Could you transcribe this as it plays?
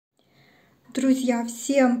Друзья,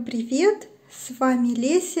 всем привет! С вами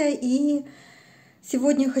Леся, и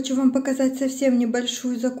сегодня хочу вам показать совсем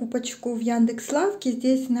небольшую закупочку в Яндекс Лавке.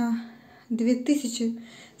 Здесь на 2000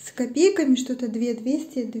 с копейками, что-то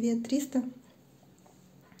 2200, 2300.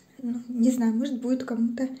 Ну, не знаю, может будет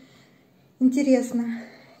кому-то интересно.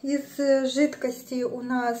 Из жидкости у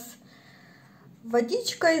нас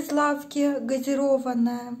водичка из Лавки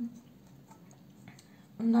газированная.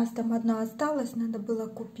 У нас там одна осталась, надо было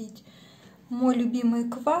купить. Мой любимый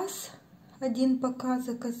квас, один пока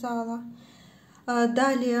заказала.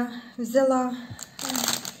 Далее взяла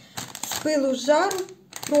с пылу с жару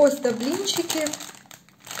просто блинчики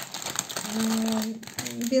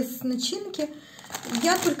без начинки.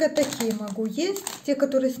 Я только такие могу есть. Те,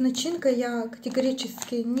 которые с начинкой, я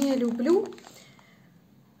категорически не люблю.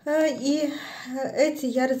 И эти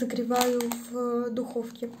я разогреваю в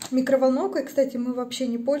духовке. Микроволновкой, кстати, мы вообще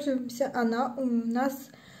не пользуемся. Она у нас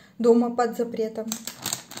дома под запретом.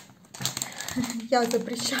 Я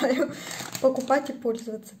запрещаю покупать и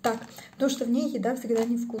пользоваться. Так, потому что в ней еда всегда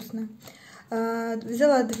невкусная.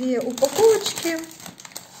 Взяла 2 упаковочки.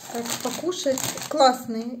 Так, покушать.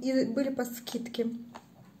 Классные. И были по скидке.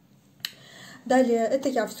 Далее, это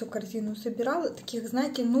я всю корзину собирала. Таких,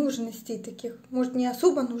 знаете, нужностей таких. Может, не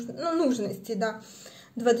особо нужных, но нужностей, да.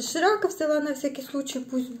 2 доширака взяла на всякий случай,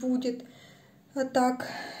 пусть будет. А так,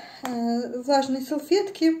 влажные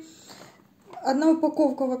салфетки. Одна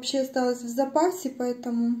упаковка вообще осталась в запасе,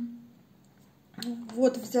 поэтому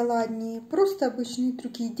вот взяла одни просто обычные,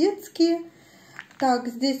 другие детские. Так,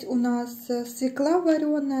 здесь у нас свекла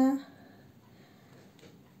вареная.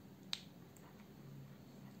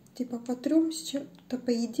 Типа потрем, с чем-то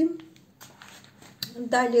поедим.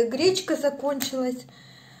 Далее гречка закончилась.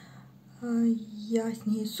 Я с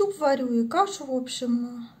ней суп варю и кашу, в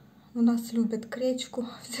общем. У нас любят гречку,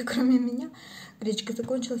 все кроме меня. Гречка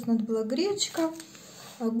закончилась, надо было гречка.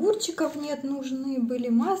 Огурчиков нет, нужны были.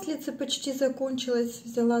 Маслица почти закончилась.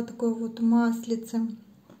 Взяла такое вот маслице.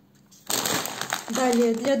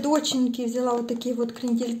 Далее для доченьки взяла вот такие вот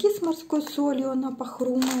крендельки с морской солью. Она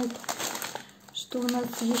похрумает. Что у нас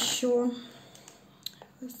еще?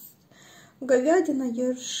 Говядина,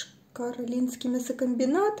 Ерш, Каролинский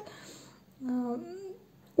мясокомбинат.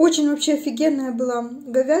 Очень вообще офигенная была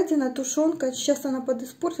говядина, тушенка. Сейчас она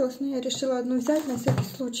подиспортилась, но я решила одну взять на всякий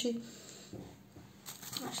случай,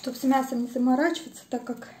 чтобы с мясом не заморачиваться, так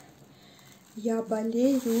как я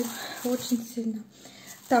болею очень сильно.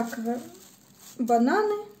 Так,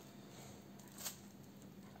 бананы.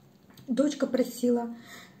 Дочка просила,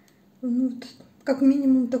 ну, как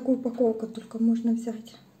минимум такую упаковку только можно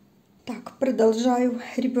взять. Так, продолжаю.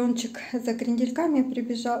 Ребеночек за крендельками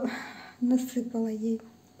прибежал, насыпала ей.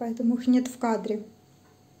 Поэтому их нет в кадре.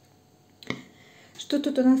 Что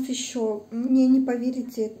тут у нас еще? Мне не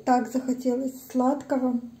поверите, так захотелось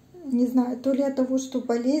сладкого. Не знаю, то ли от того, что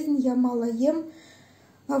болезнь, я мало ем.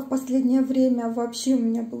 А в последнее время вообще у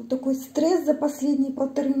меня был такой стресс за последние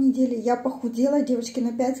 1,5 недели. Я похудела, девочки,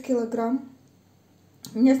 на 5 килограмм.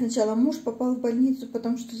 У меня сначала муж попал в больницу,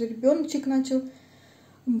 потому что ребеночек начал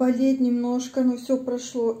болеть немножко, но все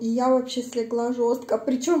прошло. И я вообще слегла жестко.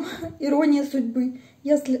 Причем ирония судьбы.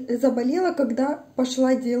 Я заболела, когда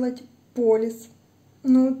пошла делать полис.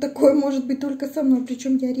 Ну, такое может быть только со мной.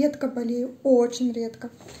 Причем я редко болею, очень редко.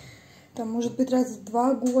 Там, может быть, раз в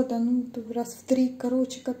 2 года, ну, раз в 3,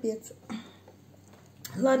 короче, капец.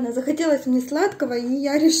 Ладно, захотелось мне сладкого, и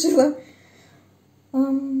я решила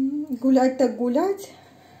гулять так гулять.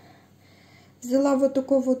 Взяла вот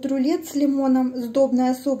такой вот рулет с лимоном,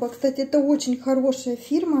 сдобная особа. Кстати, это очень хорошая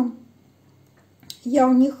фирма. Я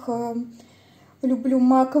у них люблю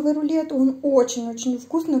маковый рулет. Он очень-очень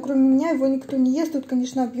вкусный. Кроме меня его никто не ест. Тут,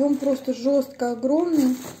 конечно, объем просто жестко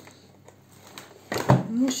огромный.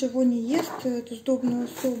 Муж его не ест, эту сдобную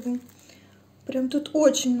особу. Прям тут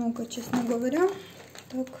очень много, честно говоря.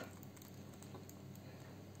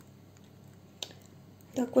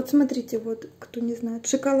 Так, вот смотрите, вот, кто не знает,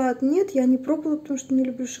 шоколад нет, я не пробовала, потому что не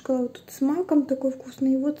люблю шоколад. Вот тут с маком такой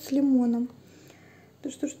вкусный, и вот с лимоном. Да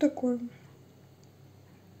что ж такое?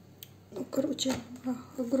 Ну, короче,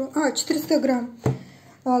 400 грамм.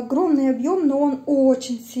 Огромный объем, но он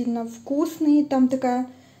очень сильно вкусный. Там такая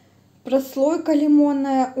прослойка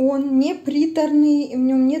лимонная, он не приторный, и в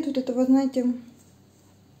нем нет вот этого, знаете,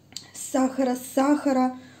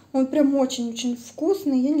 сахара. Он прям очень-очень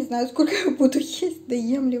вкусный. Я не знаю, сколько я буду есть, да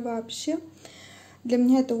ем ли вообще. Для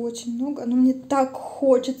меня это очень много. Но мне так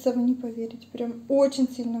хочется, вы не поверите. Прям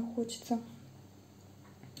очень сильно хочется.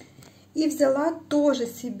 И взяла тоже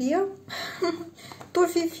себе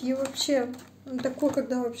тофифи вообще. Такое,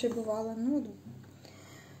 когда вообще бывало. Ну,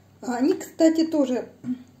 они, кстати, тоже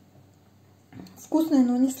вкусные,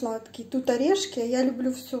 но не сладкие. Тут орешки, а я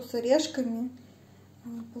люблю все с орешками.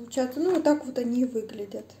 Получается, ну вот так вот они и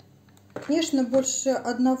выглядят. Конечно, больше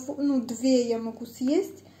одного, ну 2 я могу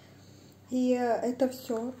съесть. И это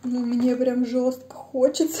все. Ну, мне прям жестко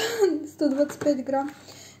хочется. 125 грамм.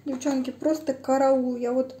 Девчонки, просто караул.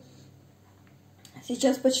 Я вот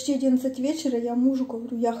сейчас почти 11 вечера, я мужу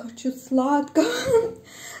говорю, я хочу сладкого.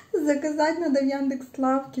 Заказать надо в Яндекс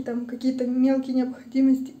Лавке, там какие-то мелкие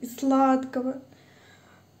необходимости и сладкого.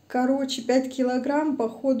 Короче, 5 килограмм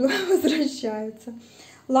походу возвращаются.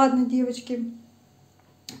 Ладно, девочки,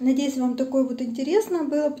 надеюсь, вам такое вот интересно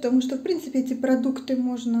было, потому что, в принципе, эти продукты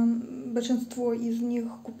можно, большинство из них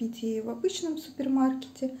купить и в обычном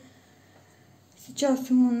супермаркете. Сейчас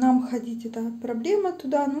нам ходить, это проблема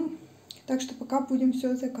туда, ну, так что пока будем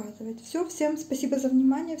все заказывать. Все, всем спасибо за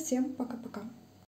внимание, всем пока-пока.